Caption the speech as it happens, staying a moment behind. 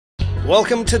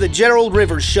Welcome to the Gerald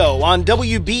Rivers Show on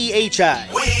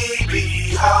WBHI. We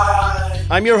be high.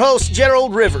 I'm your host,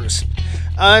 Gerald Rivers.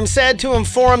 I'm sad to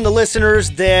inform the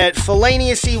listeners that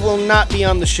Felaniacy will not be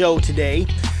on the show today.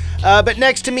 But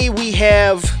next to me we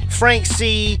have Frank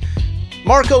C.,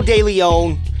 Marco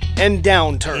Deleon, and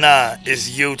Downturn. Nah, it's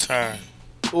U-turn.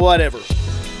 Whatever.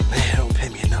 They don't pay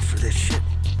me enough for this shit.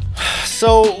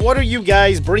 So, what are you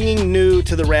guys bringing new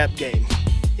to the rap game?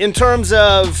 In terms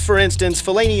of, for instance,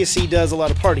 Felaniacy does a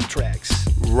lot of party tracks.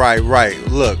 Right.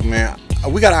 Look, man,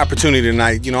 we got an opportunity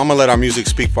tonight. You know, I'm going to let our music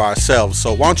speak for ourselves.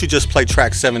 So why don't you just play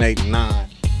tracks 7, 8, 9,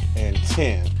 and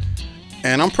 10.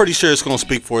 And I'm pretty sure it's going to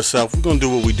speak for itself. We're going to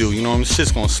do what we do. You know, this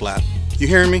shit's going to slap. You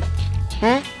hearing me?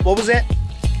 What was that?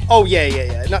 Oh,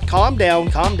 yeah. No, calm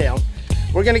down.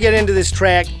 We're going to get into this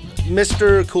track,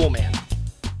 Mr. Coolman.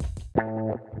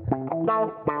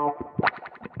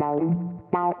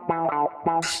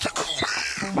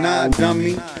 Nah,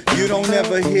 dummy, you don't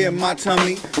ever hear my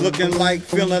tummy looking like,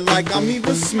 feeling like, I'm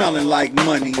even smelling like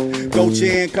money.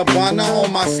 Dolce and Gabbana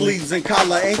on my sleeves and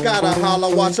collar. Ain't gotta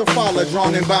holler, watch a follow,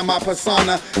 drawn in by my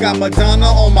persona. Got Madonna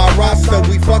on my roster.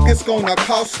 We fuck, it's gonna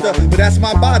cost her, but that's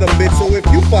my bottom bitch. So if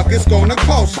you fuck, it's gonna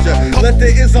cost ya. Let the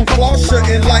ism floss ya,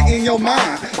 enlighten your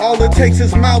mind. All it takes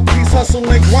is mouthpiece, hustle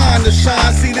and grind to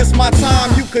shine. See, this my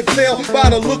time, you could tell by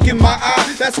the look in my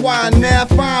eye. That's why I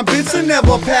never find bitch and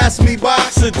never pass me by.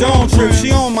 So don't trip,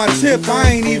 she on my tip, I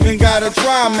ain't even gotta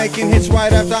try. Making hits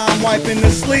right after I'm wiping the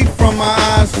sleep from my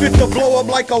eyes. Fit to blow up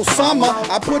like Osama,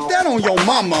 I put that on your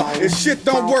mama. If shit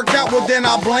don't work out, well then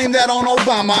I blame that on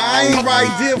Obama. I ain't right,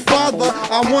 dear father,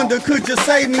 I wonder could you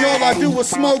save me? All I do is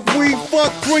smoke weed,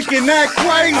 fuck, drinking that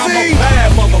crazy. I'm a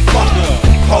bad motherfucker.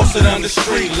 Posted on the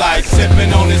street like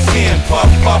sipping on his hen,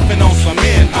 puffing on some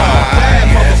end. I'm a bad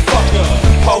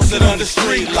motherfucker. Posted on the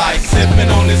street like sipping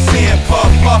on his hen,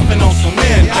 puffing on some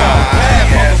end. I'm a bad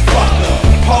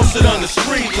motherfucker. Posted on the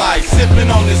street like sipping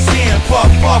on his hen,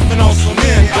 puffing on some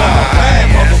end. I'm a bad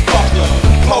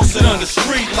motherfucker. Posted on the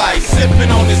street like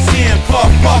sipping on his hen,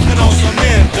 puffing on some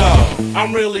end.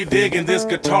 I'm really digging this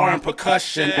guitar and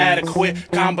percussion.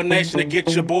 Adequate combination to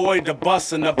get your boy to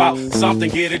bustin' about something,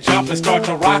 get it jumping, start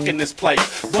to rockin' this place.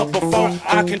 But before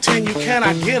I continue, can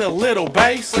I get a little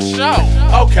bass? For sure.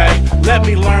 Okay, let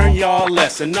me learn y'all a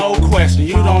lesson. No question,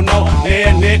 you don't know.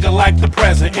 Yeah, nigga like the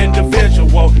present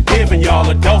individual, giving y'all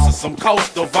a dose of some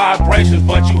coastal vibrations,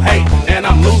 but you hate, and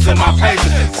I'm losing my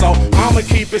patience. So I'ma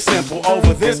keep it simple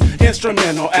over this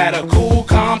instrumental at a cool,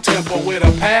 calm tempo with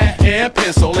a pad and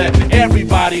pencil. Let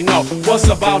everybody know what's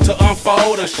about to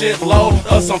unfold. A shitload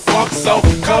of some funk, so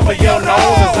cover your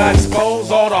nose as I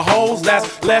expose all the hoes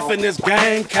that's left in this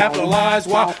game. Capitalize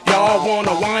while y'all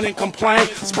wanna whine and complain.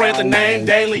 Spread the name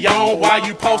Deleon while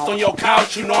you post on your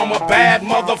couch. You know I'm a bad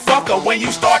motherfucker when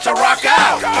you start to rock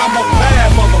out. I'm a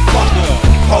bad motherfucker.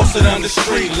 Posted on the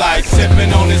street like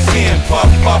sipping on his hen,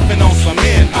 puffing on some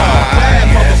end. I'm a bad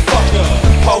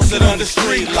motherfucker. Posted on the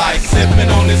street like sipping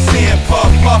on his hen,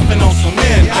 puffing on some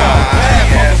end. I'm a bad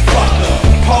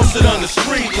motherfucker. Posted on the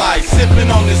street like sipping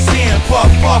on his hen,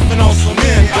 puffing on some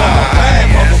end. I'm a bad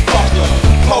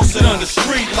motherfucker. Posted on the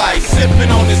street like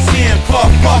sipping on his hen,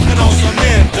 puffing on some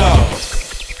end.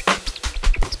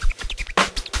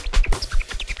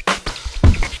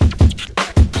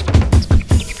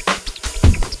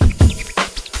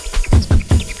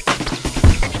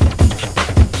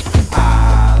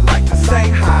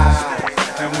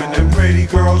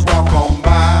 Girls walk on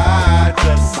by,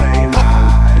 just say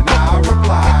hi and I'll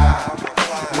reply.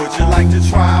 Would you like to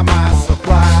try my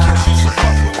supply?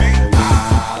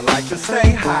 I like to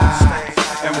say hi,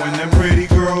 and when them pretty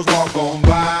girls walk on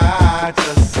by,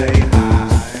 just say hi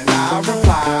and I'll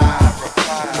reply.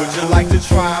 Would you like to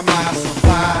try my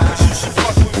supply? You should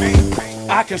fuck with me.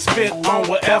 I can spit on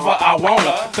whatever I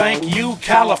wanna. Thank you,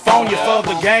 California, for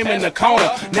the game in the corner.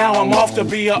 Now I'm off to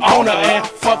be an owner, and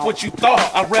fuck what you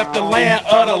thought. I rep the land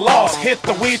of the lost. Hit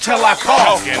the weed till I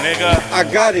cough. Okay, nigga. I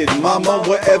got it, mama,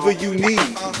 whatever you need.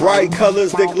 Bright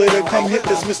colors that glitter, come hit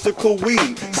this mystical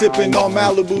weed. Sipping on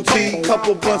Malibu tea,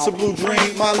 couple blunts of blue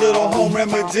dream. My little home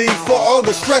remedy for all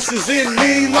the stresses in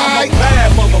me. Like I'm a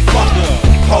bad motherfucker.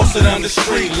 Posted on the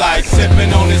street like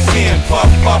sipping on his hen,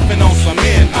 puffing on some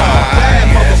end. I'm a bad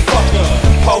motherfucker.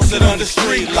 Posted on the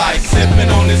street like sipping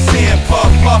on his hen,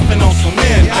 puffing on some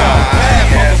end. I'm a bad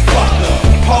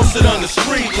motherfucker. Posted on the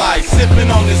street like sipping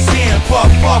on his hen,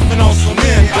 puffing on some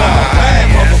end. I'm a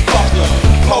bad motherfucker.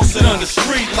 Posted on the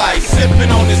street like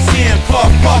sipping on his hen,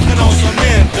 puffing on some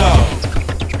end.